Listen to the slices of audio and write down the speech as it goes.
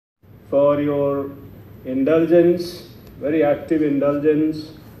for your indulgence, very active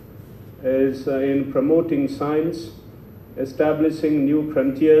indulgence is in promoting science, establishing new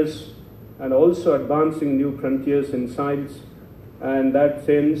frontiers, and also advancing new frontiers in science, and that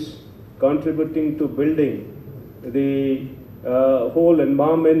sense contributing to building the whole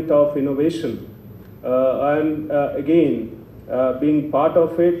environment of innovation, and again being part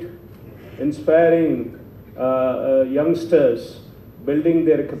of it, inspiring youngsters, building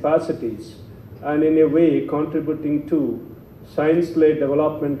their capacities, and in a way contributing to science-led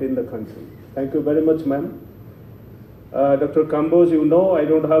development in the country. Thank you very much, ma'am. Dr. Kamboj, you know I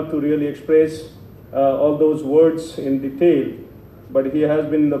don't have to really express all those words in detail, but he has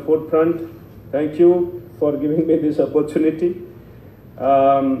been in the forefront. Thank you for giving me this opportunity.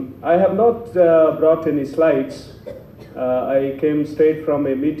 I have not brought any slides. I came straight from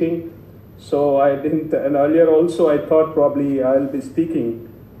a meeting, so I didn't, and earlier also I thought probably I'll be speaking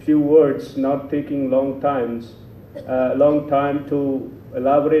few words, not taking long time to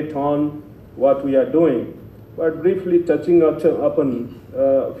elaborate on what we are doing, but briefly touching upon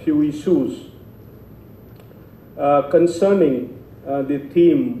a few issues concerning the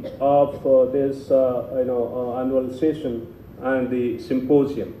theme of this annual session and the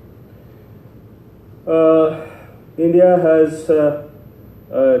symposium. India has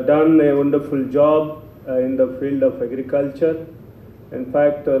done a wonderful job in the field of agriculture. In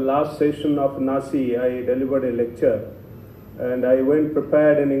fact, last session of NASI, I delivered a lecture, and I went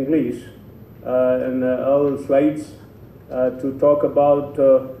prepared in English and all slides to talk about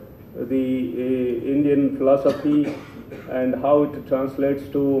the Indian philosophy and how it translates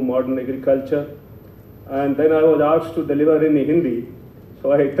to modern agriculture. And then I was asked to deliver in Hindi,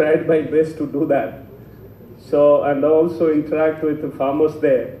 so I tried my best to do that. So, and also interact with the farmers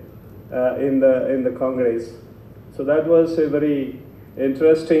there in the Congress. So that was a very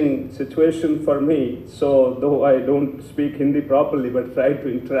interesting situation for me. So though I don't speak Hindi properly, but try to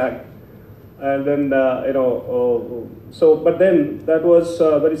interact. And then, but then that was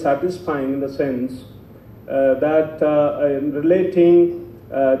very satisfying in the sense that relating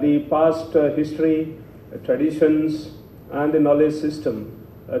the past history, traditions, and the knowledge system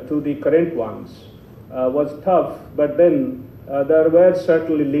to the current ones was tough, but then there were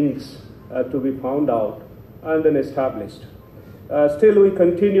certainly links to be found out and then established. Still we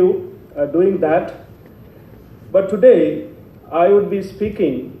continue doing that, but today I would be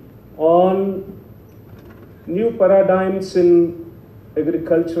speaking on new paradigms in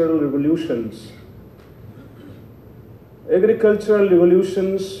agricultural revolutions. Agricultural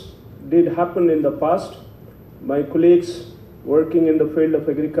revolutions did happen in the past. My colleagues working in the field of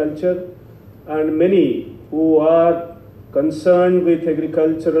agriculture and many who are concerned with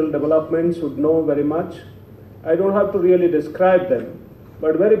agricultural developments would know very much. I don't have to really describe them,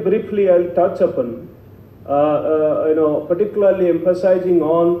 but very briefly I'll touch upon, particularly emphasizing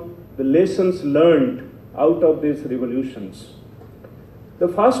on the lessons learned out of these revolutions. The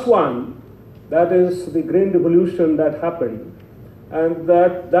first one, that is the Green Revolution that happened, and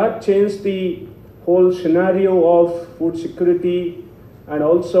that changed the whole scenario of food security, and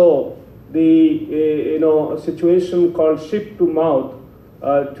also the situation called ship to mouth,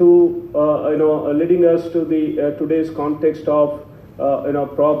 leading us to the today's context of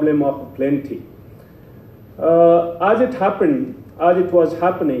problem of plenty. As it was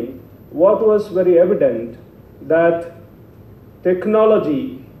happening, what was very evident that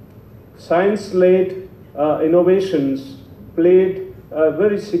technology, science-led innovations played a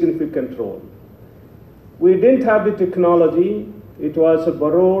very significant role. We didn't have the technology. It was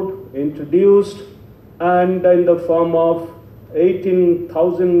borrowed, introduced, and in the form of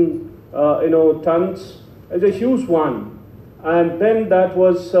 18,000 tons is a huge one. And then that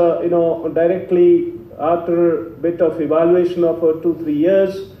was directly after a bit of evaluation of 2-3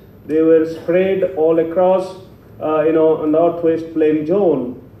 years, they were spread all across northwest plain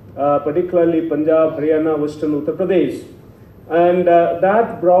zone, particularly Punjab, Haryana, Western Uttar Pradesh. And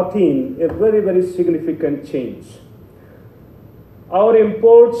that brought in a very, very significant change. Our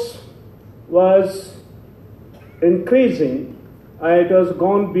imports was increasing, and it has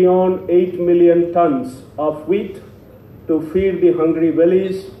gone beyond 8 million tons of wheat to feed the hungry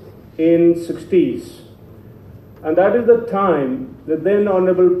bellies in 60s. And that is the time the then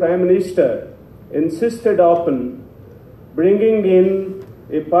Honorable Prime Minister insisted upon bringing in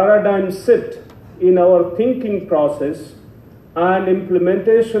a paradigm shift in our thinking process and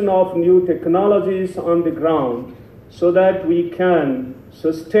implementation of new technologies on the ground so that we can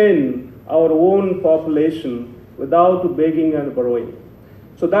sustain our own population without begging and borrowing.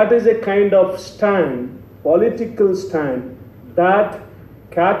 So that is a kind of stand, political stand, that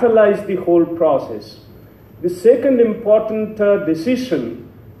catalyzed the whole process. The second important decision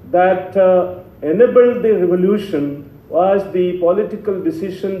that enabled the revolution was the political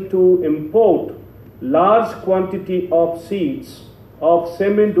decision to import large quantity of seeds of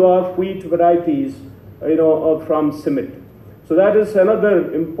semi-dwarf wheat varieties, from CIMMYT. So that is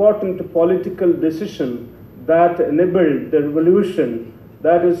another important political decision that enabled the revolution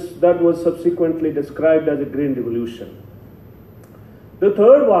that was subsequently described as a Green Revolution. The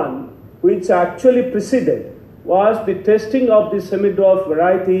third one, which actually preceded, was the testing of the semi-dwarf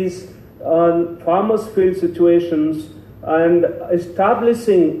varieties on farmers' field situations and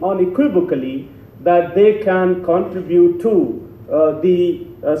establishing unequivocally that they can contribute to the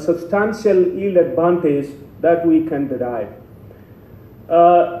substantial yield advantage that we can derive.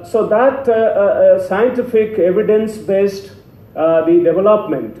 So that scientific evidence-based the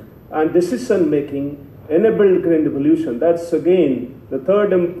development and decision-making enabled Green Revolution. That's again the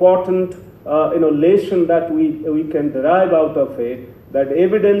third important lesson that we can derive out of it, that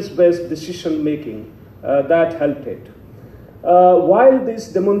evidence-based decision-making that helped it. While these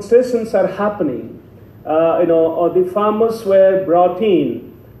demonstrations are happening, the farmers were brought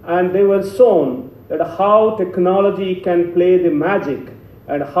in and they were shown that how technology can play the magic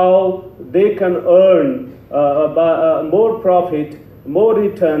and how they can earn more profit, more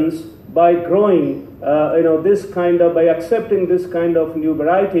returns by growing, by accepting this kind of new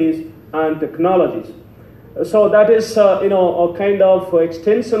varieties and technologies. So that is, a kind of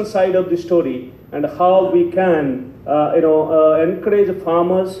extension side of the story, and how we can, encourage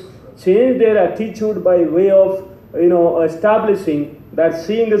farmers, change their attitude by way of, establishing that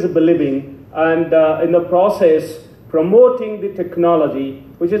seeing is believing, and in the process promoting the technology,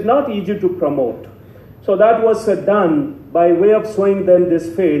 which is not easy to promote. So that was done by way of showing them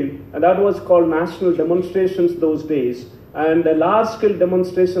this field, and that was called national demonstrations those days. And large-scale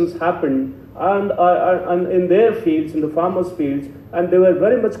demonstrations happened and in their fields, in the farmers' fields, and they were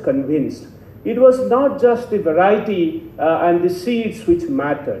very much convinced. It was not just the variety and the seeds which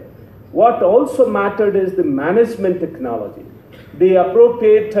mattered. What also mattered is the management technology. The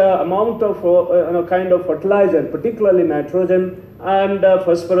appropriate amount of kind of fertilizer, particularly nitrogen and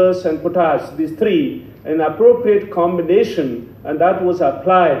phosphorus and potash, these three, an appropriate combination, and that was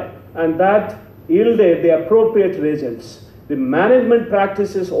applied, and that yielded the appropriate results. The management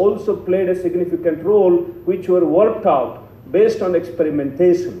practices also played a significant role, which were worked out based on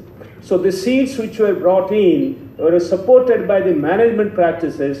experimentation. So the seeds which were brought in were supported by the management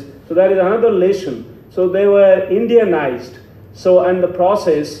practices. So that is another lesson. So they were Indianized. So, and the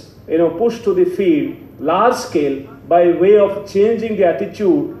process, pushed to the field, large scale, by way of changing the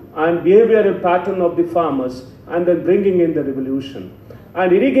attitude and behavioral pattern of the farmers, and then bringing in the revolution.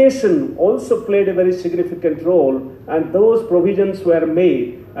 And irrigation also played a very significant role, and those provisions were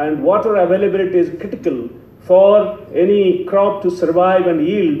made, and water availability is critical for any crop to survive and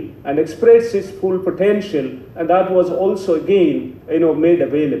yield and express its full potential, and that was also again, made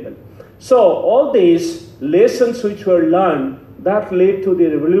available. So all these lessons which were learned, that led to the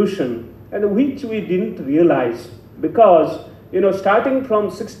revolution, and which we didn't realize, because starting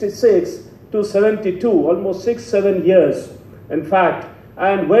from 66 to 72, almost 6-7 years, in fact,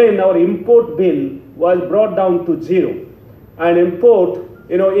 and when our import bill was brought down to zero, and import,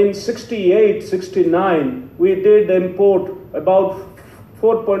 in 68, 69, we did import about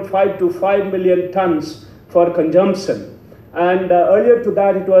 4.5 to 5 million tons for consumption, and earlier to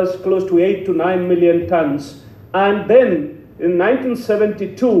that it was close to 8 to 9 million tons, and then in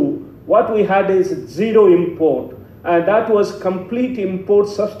 1972, what we had is zero import, and that was complete import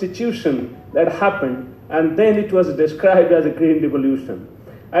substitution that happened, and then it was described as a Green Revolution.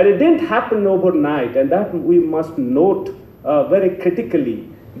 And it didn't happen overnight, and that we must note very critically,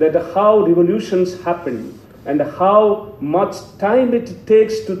 that how revolutions happen and how much time it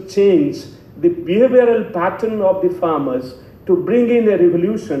takes to change the behavioral pattern of the farmers to bring in a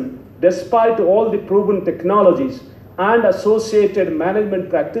revolution despite all the proven technologies and associated management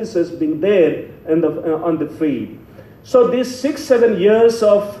practices being there on the field. So these 6-7 years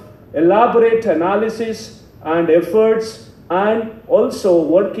of elaborate analysis and efforts, and also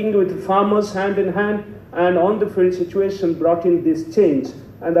working with farmers hand in hand and on the field situation, brought in this change,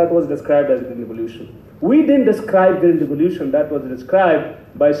 and that was described as Green Revolution. We didn't describe Green Revolution, that was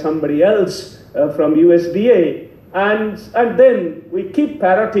described by somebody else from USDA, and then we keep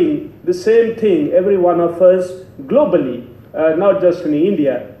parroting the same thing, every one of us globally, not just in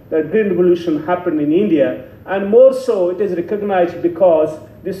India, that Green Revolution happened in India, and more so it is recognized because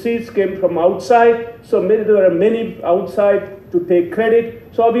the seeds came from outside, so there were many outside to take credit,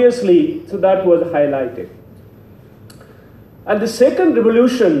 so obviously, so that was highlighted. And the second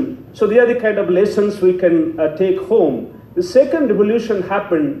revolution, so they are the kind of lessons we can take home. The second revolution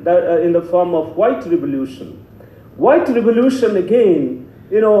happened in the form of white revolution. White revolution, again,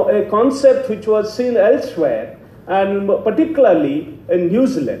 a concept which was seen elsewhere, and particularly in New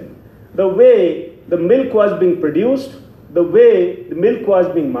Zealand. The way the milk was being produced, the way the milk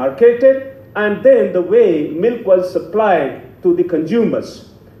was being marketed, and then the way milk was supplied to the consumers.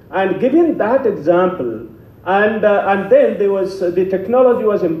 And given that example, and then there was the technology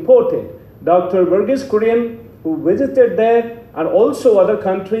was imported. Dr. Verghese Kurien, who visited there, and also other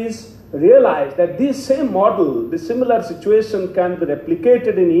countries, realized that this same model, the similar situation can be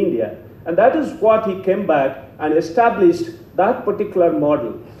replicated in India. And that is what he came back and established that particular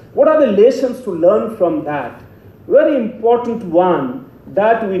model. What are the lessons to learn from that? Very important one,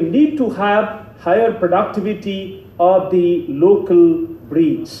 that we need to have higher productivity of the local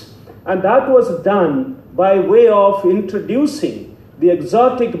breeds. And that was done by way of introducing the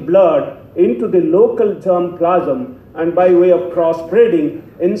exotic blood into the local germplasm, and by way of crossbreeding,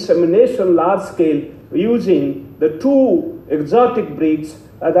 insemination large scale, using the two exotic breeds,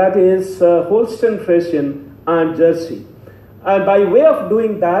 that is Holstein Friesian and Jersey. And by way of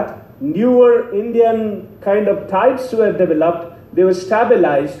doing that, newer Indian kind of types were developed. They were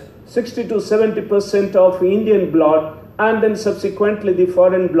stabilized, 60 to 70% of Indian blood, and then subsequently the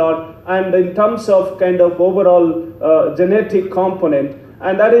foreign blood, and in terms of kind of overall genetic component.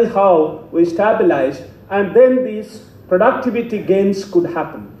 And that is how we stabilized, and then these productivity gains could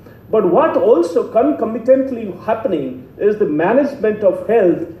happen. But what also concomitantly happening is the management of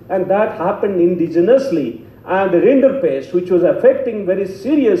health, and that happened indigenously. And the rinderpest, which was affecting very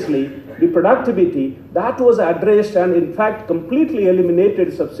seriously the productivity, that was addressed and in fact completely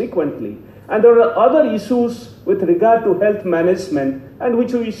eliminated subsequently. And there are other issues with regard to health management, and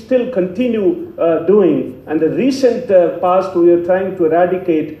which we still continue doing. And the recent past, we are trying to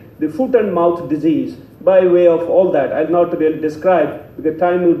eradicate the foot and mouth disease by way of all that. I'll not really describe, because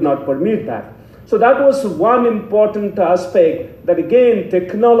time would not permit that. So that was one important aspect, that again,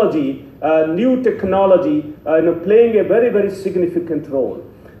 technology, new technology, playing a very, very significant role.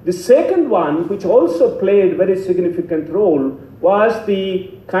 The second one, which also played a very significant role, was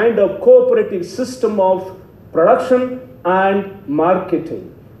the kind of cooperative system of production and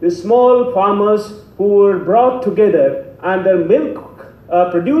marketing. The small farmers who were brought together, and their milk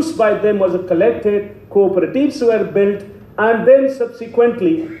produced by them was collected, cooperatives were built, and then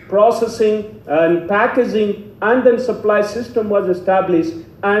subsequently processing and packaging and then supply system was established,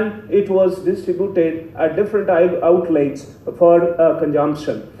 and it was distributed at different outlets for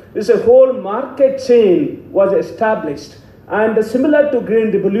consumption. This a whole market chain was established. And similar to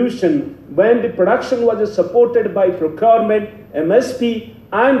Green Revolution, when the production was supported by procurement, MSP,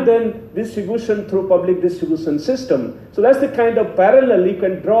 and then distribution through public distribution system. So that's the kind of parallel you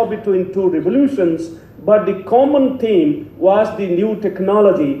can draw between two revolutions, but the common theme was the new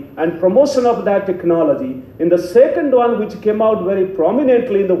technology and promotion of that technology. In the second one, which came out very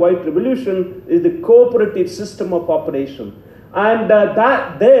prominently in the White Revolution, is the cooperative system of operation. And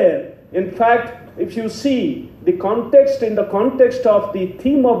that there, in fact, if you see the context, in the context of the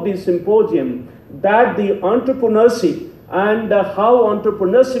theme of the symposium, that the entrepreneurship and how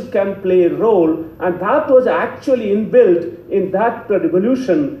entrepreneurship can play a role, and that was actually inbuilt in that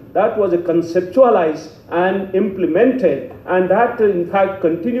revolution, that was conceptualized and implemented, and that in fact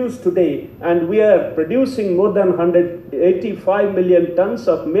continues today. And we are producing more than 185 million tons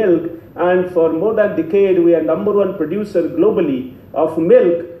of milk, and for more than a decade we are number one producer globally of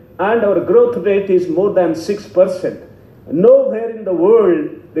milk, and our growth rate is more than 6%. Nowhere in the world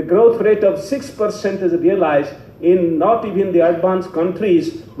the growth rate of 6% is realized, in not even the advanced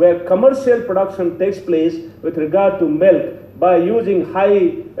countries where commercial production takes place with regard to milk, by using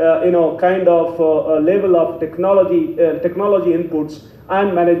high, kind of level of technology inputs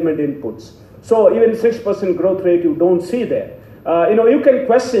and management inputs. So even 6% growth rate you don't see there. You can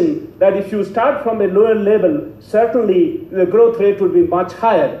question that if you start from a lower level, certainly the growth rate would be much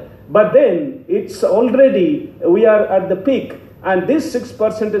higher. But then it's already, we are at the peak. And this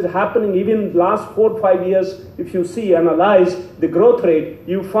 6% is happening even last 4 or 5 years. If you see, analyze the growth rate,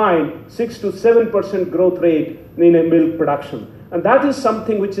 you find 6 to 7% growth rate in a milk production. And that is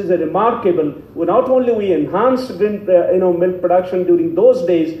something which is a remarkable. Not only we enhanced milk production during those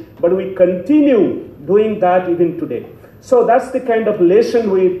days, but we continue doing that even today. So that's the kind of lesson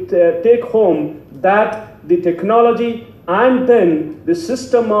we take home, that the technology and then the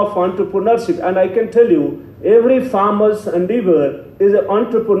system of entrepreneurship. And I can tell you every farmer's endeavor is an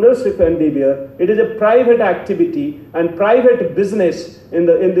entrepreneurship endeavor. It is a private activity and private business in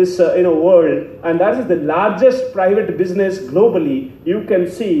this world, and that is the largest private business globally. You can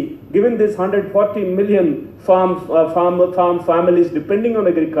see, given this 140 million farm families depending on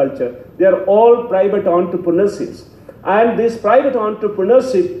agriculture, they are all private entrepreneurships, and this private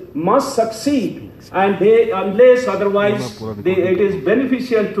entrepreneurship must succeed. And unless otherwise it is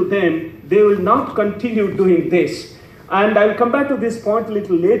beneficial to them, they will not continue doing this. And I'll come back to this point a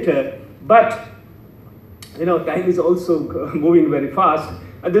little later, but time is also moving very fast.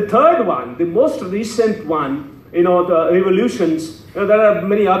 And the third one, the most recent one, the revolutions, there are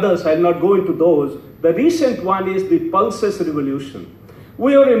many others, I'll not go into those. The recent one is the pulses revolution.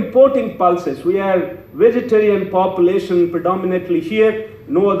 We are importing pulses. We are vegetarian population predominantly here.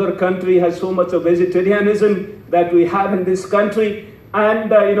 No other country has so much of vegetarianism that we have in this country. And,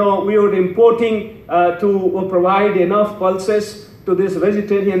 we are importing to provide enough pulses to this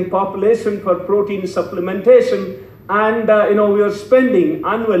vegetarian population for protein supplementation. And, we are spending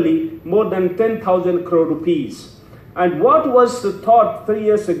annually more than 10,000 crore rupees. And what was the thought 3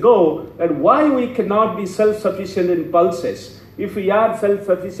 years ago that why we cannot be self-sufficient in pulses? If we are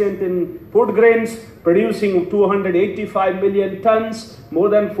self-sufficient in food grains, producing 285 million tons, more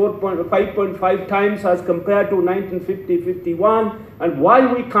than 5.5 times as compared to 1950-51, and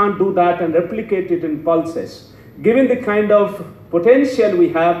why we can't do that and replicate it in pulses? Given the kind of potential we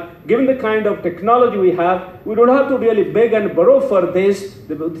have, given the kind of technology we have, we don't have to really beg and borrow for this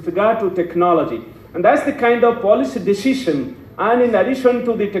with regard to technology. And that's the kind of policy decision. And in addition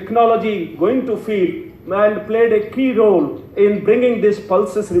to the technology going to field, and played a key role in bringing this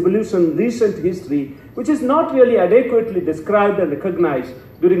pulses revolution in recent history, which is not really adequately described and recognized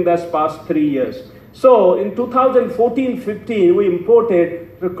during these past 3 years. So in 2014-15, we imported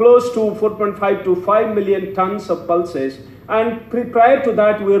close to 4.5 to 5 million tons of pulses. And prior to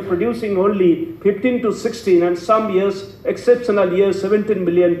that, we were producing only 15 to 16, and some years, exceptional years, 17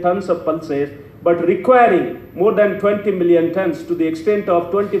 million tons of pulses, but requiring more than 20 million tons to the extent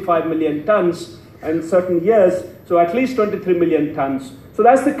of 25 million tons in certain years, so at least 23 million tons. So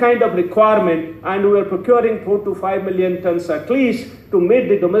that's the kind of requirement, and we are procuring 4 to 5 million tons at least to meet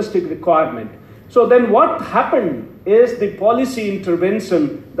the domestic requirement. So then what happened is the policy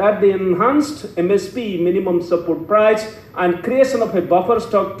intervention that the enhanced MSP, minimum support price, and creation of a buffer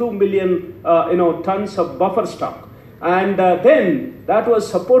stock, 2 million tons of buffer stock. And then that was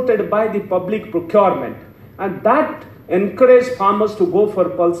supported by the public procurement, and that encouraged farmers to go for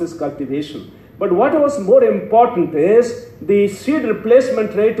pulses cultivation. But what was more important is the seed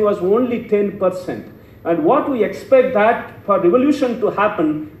replacement rate was only 10%. And what we expect that for revolution to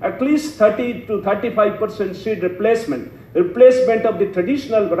happen, at least 30 to 35% seed replacement. Replacement of the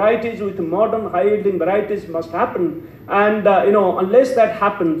traditional varieties with modern high-yielding varieties must happen. And unless that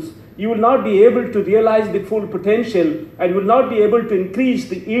happens, you will not be able to realize the full potential, and will not be able to increase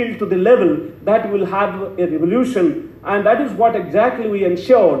the yield to the level that will have a revolution. And that is what exactly we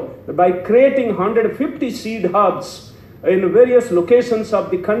ensured by creating 150 seed hubs in various locations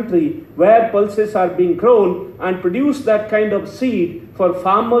of the country where pulses are being grown, and produce that kind of seed for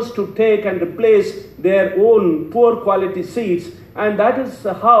farmers to take and replace their own poor quality seeds. And that is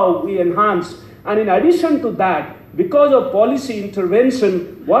how we enhanced. And in addition to that, because of policy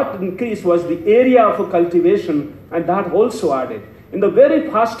intervention, what increased was the area of cultivation, and that also added. In the very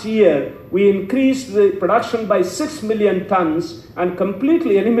past year, we increased the production by 6 million tons and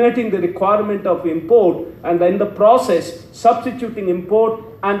completely eliminating the requirement of import, and in the process substituting import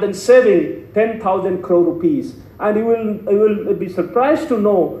and then saving 10,000 crore rupees. And you will be surprised to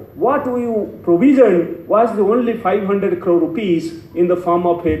know what we provisioned was the only 500 crore rupees in the form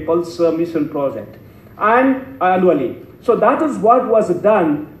of a pulse mission project, and annually. So that is what was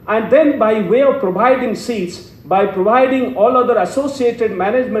done. And then by way of providing seeds, by providing all other associated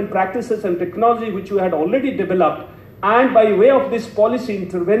management practices and technology which we had already developed, and by way of this policy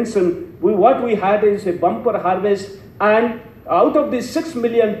intervention, what we had is a bumper harvest. And out of these 6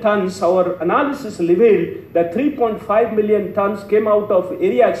 million tons, our analysis revealed that 3.5 million tons came out of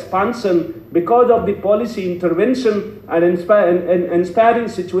area expansion because of the policy intervention and inspiring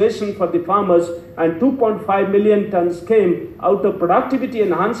situation for the farmers, and 2.5 million tons came out of productivity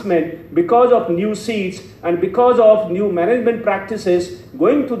enhancement because of new seeds and because of new management practices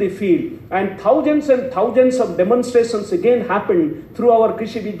going to the field. And thousands of demonstrations again happened through our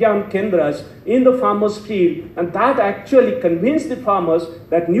Krishi Vigyan Kendras in the farmers' field, and that actually convinced the farmers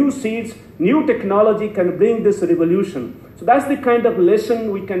that new seeds, new technology can bring this revolution. So that's the kind of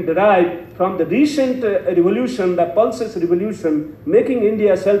lesson we can derive from the recent revolution, the pulses revolution, making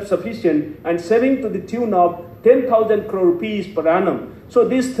India self-sufficient and saving to the tune of 10,000 crore rupees per annum. So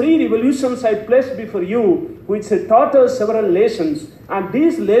these three revolutions I placed before you, which taught us several lessons, and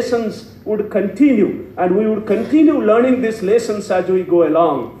these lessons would continue, and we would continue learning these lessons as we go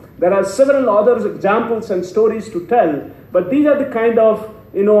along. There are several other examples and stories to tell, but these are the kind of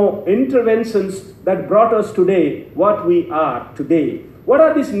interventions that brought us today, what we are today. What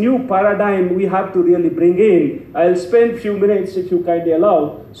are these new paradigm we have to really bring in? I'll spend few minutes, if you kindly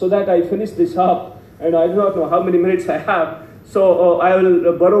allow, so that I finish this up. And I do not know how many minutes I have, so I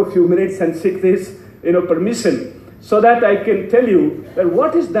will borrow a few minutes and seek this, permission, so that I can tell you that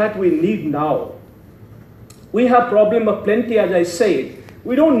what is that we need now. We have problem of plenty, as I said.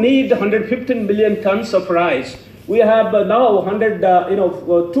 We don't need 115 million tons of rice. We have now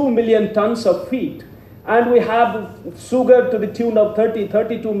 2 million tons of wheat, and we have sugar to the tune of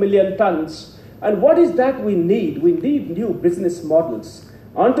 32 million tons. And what is that we need? We need new business models,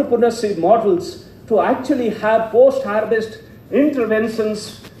 entrepreneurship models to actually have post-harvest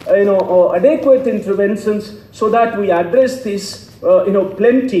interventions, adequate interventions, so that we address this,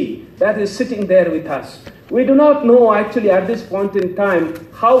 plenty that is sitting there with us. We do not know actually at this point in time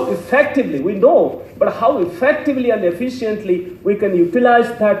how effectively, we know, but how effectively and efficiently we can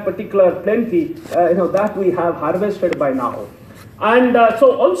utilize that particular plenty that we have harvested by now. And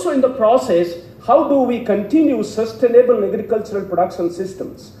so also in the process, how do we continue sustainable agricultural production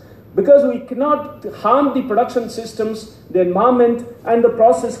systems? Because we cannot harm the production systems, the environment, and the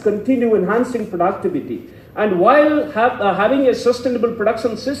process continue enhancing productivity. And while having a sustainable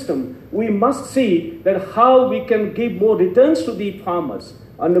production system, we must see that how we can give more returns to the farmers.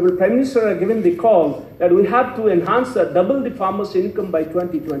 Honorable Prime Minister has given the call that we have to enhance double the farmers' income by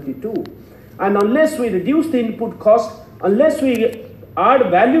 2022. And unless we reduce the input cost, unless we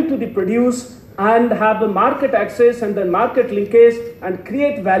add value to the produce and have the market access and the market linkage and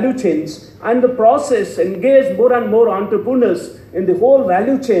create value chains, and the process engage more and more entrepreneurs in the whole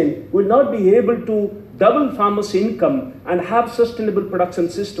value chain, will not be able to double farmers' income and have sustainable production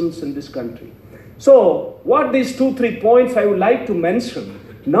systems in this country. So what these 2-3 points I would like to mention.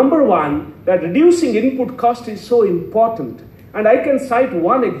 Number one, that reducing input cost is so important. And I can cite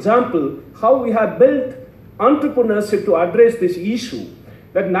one example how we have built entrepreneurship to address this issue.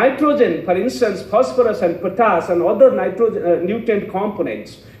 That nitrogen, for instance, phosphorus and potash and other nitrogen nutrient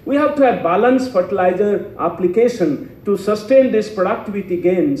components, we have to have balanced fertilizer application to sustain these productivity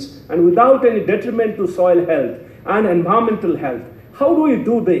gains and without any detriment to soil health and environmental health. How do you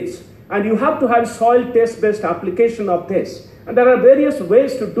do this? And you have to have soil test-based application of this. And there are various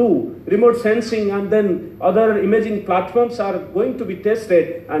ways to do remote sensing, and then other imaging platforms are going to be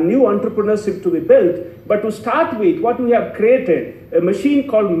tested and new entrepreneurship to be built. But to start with, what we have created, a machine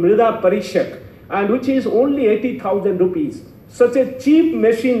called Mrida Parishak, and which is only 80,000 rupees. Such a cheap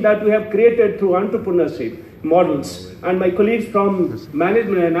machine that we have created through entrepreneurship models. And my colleagues from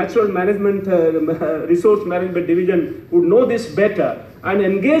management, natural management, resource management division would know this better. And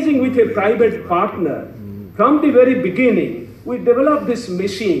engaging with a private partner from the very beginning, we developed this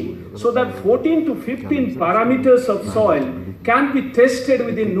machine so that 14 to 15 parameters of soil can be tested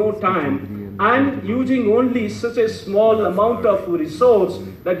within no time, and using only such a small amount of resource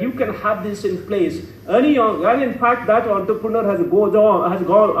that you can have this in place. And in fact, that entrepreneur has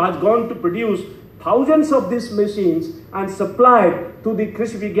gone to produce thousands of these machines and supplied to the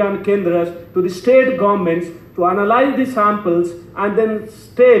Krishi Vigyan Kendras, to the state governments, to analyze the samples and then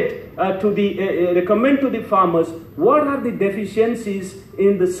recommend to the farmers what are the deficiencies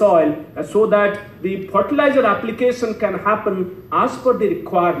in the soil so that the fertilizer application can happen as per the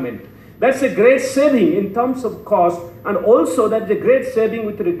requirement. That's a great saving in terms of cost, and also that's a great saving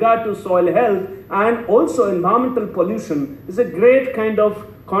with regard to soil health and also environmental pollution. It's a great kind of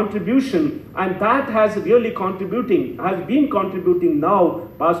contribution, and that has been contributing now,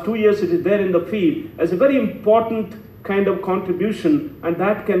 past 2 years it is there in the field, as a very important kind of contribution, and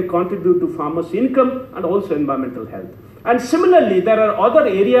that can contribute to farmers' income and also environmental health. And similarly, there are other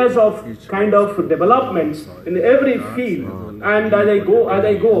areas of kind of developments in every field. And as I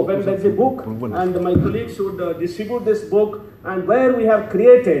go, when there's a book, and my colleagues should distribute this book, and where we have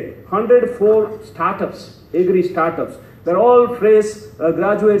created 104 startups, agri startups. They're all fresh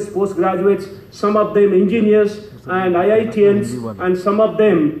graduates, postgraduates, some of them engineers and IITians, and some of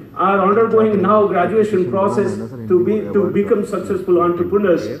them are undergoing now graduation process to become successful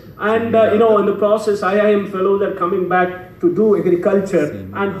entrepreneurs. And in the process, IIM fellows are coming back to do agriculture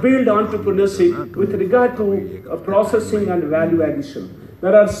and build entrepreneurship with regard to processing and value addition.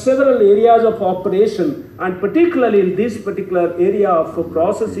 There are several areas of operation, and particularly in this particular area of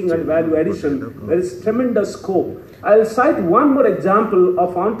processing and value addition, there is tremendous scope. I'll cite one more example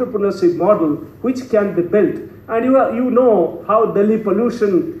of entrepreneurship model which can be built. And you know how Delhi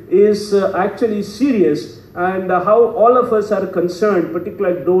pollution is actually serious, and how all of us are concerned,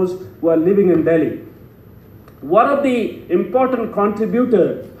 particularly those who are living in Delhi. One of the important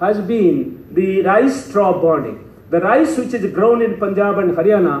contributor has been the rice straw burning. The rice which is grown in Punjab and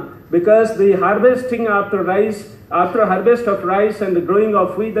Haryana, because the harvesting after harvest of rice and the growing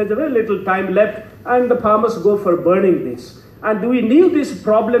of wheat, there's very little time left, and the farmers go for burning this. And we knew this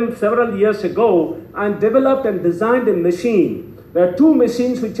problem several years ago and developed and designed a machine. There are two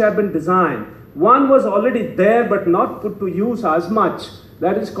machines which have been designed. One was already there but not put to use as much.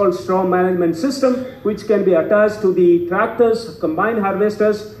 That is called straw management system, which can be attached to the tractors, combine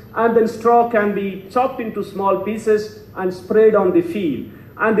harvesters, and then straw can be chopped into small pieces and sprayed on the field.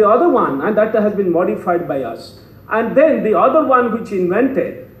 And the other one, and that has been modified by us. And then the other one which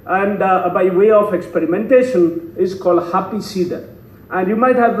invented, and by way of experimentation, is called Happy Seeder. And you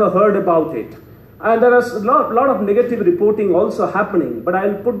might have heard about it. And there is a lot of negative reporting also happening, but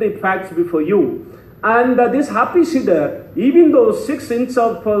I'll put the facts before you. And this Happy Seeder, even though 6 inches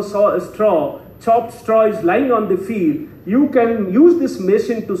of chopped straw is lying on the field, you can use this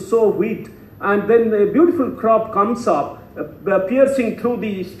machine to sow wheat, and then a beautiful crop comes up, piercing through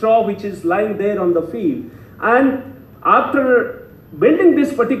the straw which is lying there on the field. And after building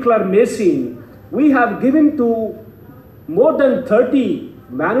this particular machine, we have given to more than 30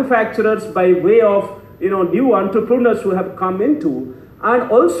 manufacturers by way of new entrepreneurs who have come into.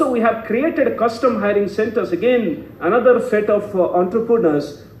 And also we have created custom hiring centers, again another set of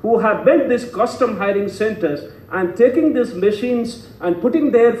entrepreneurs who have built these custom hiring centers and taking these machines and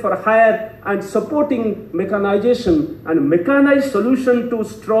putting there for hire and supporting mechanization and mechanized solution to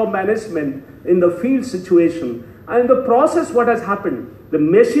straw management in the field situation. And in the process, what has happened? The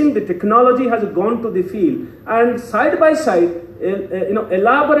machine, the technology has gone to the field, and side by side,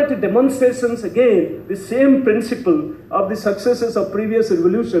 elaborate demonstrations, again, the same principle of the successes of previous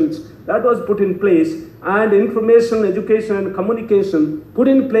revolutions that was put in place, and information, education, and communication put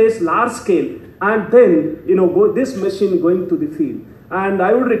in place large scale, and then, this machine going to the field. And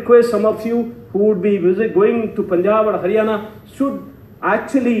I would request some of you who would be going to Punjab or Haryana should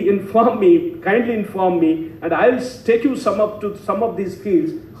actually kindly inform me, and I'll take you to some of these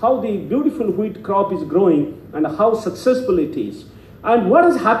fields, how the beautiful wheat crop is growing and how successful it is. And what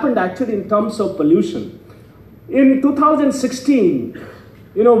has happened actually in terms of pollution. In 2016,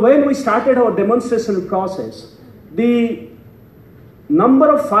 when we started our demonstration process, the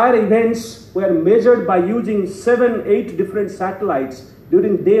number of fire events were measured by using 7-8 different satellites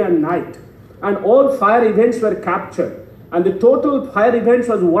during day and night, and all fire events were captured. And the total fire events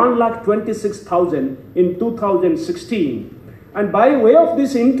was 1,26,000 in 2016. And by way of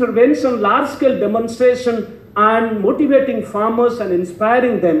this intervention, large-scale demonstration, and motivating farmers and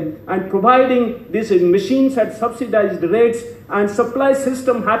inspiring them, and providing these machines at subsidized rates, and supply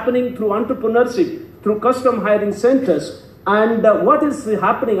system happening through entrepreneurship, through custom hiring centers. And what is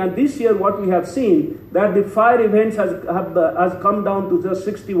happening? And this year, what we have seen, that the fire events has come down to just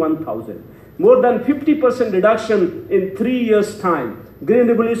 61,000. More than 50% reduction in 3 years' time. Green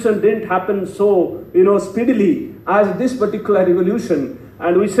Revolution didn't happen so, speedily as this particular revolution.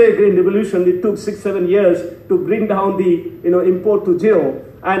 And we say Green Revolution, it took 6-7 years to bring down the, import to zero.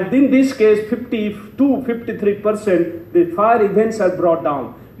 And in this case, 52-53%, the fire events are brought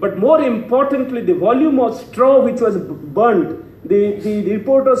down. But more importantly, the volume of straw which was burnt, the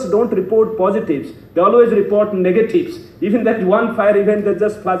reporters don't report positives. They always report negatives. Even that one fire event, they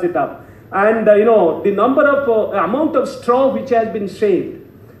just flash it up. And the number of amount of straw which has been saved,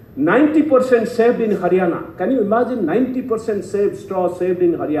 90% saved in Haryana. Can you imagine 90% straw saved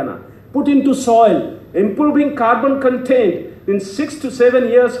in Haryana? Put into soil, improving carbon content. In 6 to 7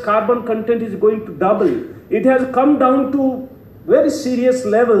 years, carbon content is going to double. It has come down to very serious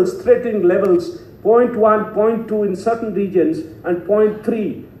levels, threatening levels, 0.1, 0.2 in certain regions, and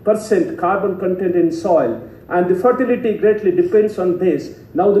 0.3% carbon content in soil. And the fertility greatly depends on this.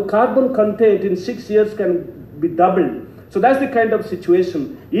 Now the carbon content in 6 years can be doubled. So that's the kind of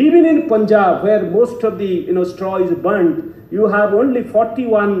situation. Even in Punjab, where most of the straw is burnt, you have only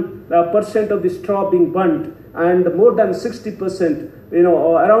 41% of the straw being burnt, and more than 60%,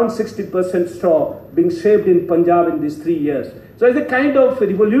 or around 60% straw being saved in Punjab in these 3 years. So it's a kind of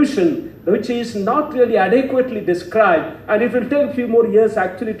revolution which is not really adequately described, and it will take a few more years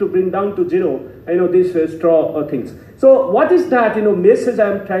actually to bring down to zero, these straw things. So what is that, message I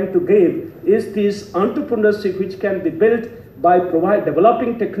am trying to give is this entrepreneurship which can be built by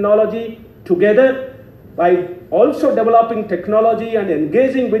developing technology together, by also developing technology and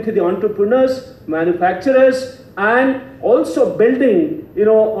engaging with the entrepreneurs, manufacturers, and also building,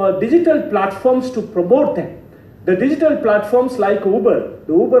 digital platforms to promote them. The digital platforms like Uber,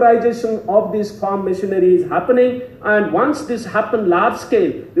 the Uberization of this farm machinery is happening, and once this happens large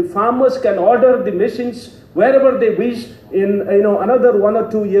scale, the farmers can order the machines wherever they wish in another 1 or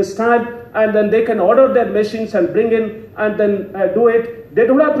 2 years' time, and then they can order their machines and bring in and then do it. They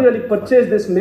do not really purchase this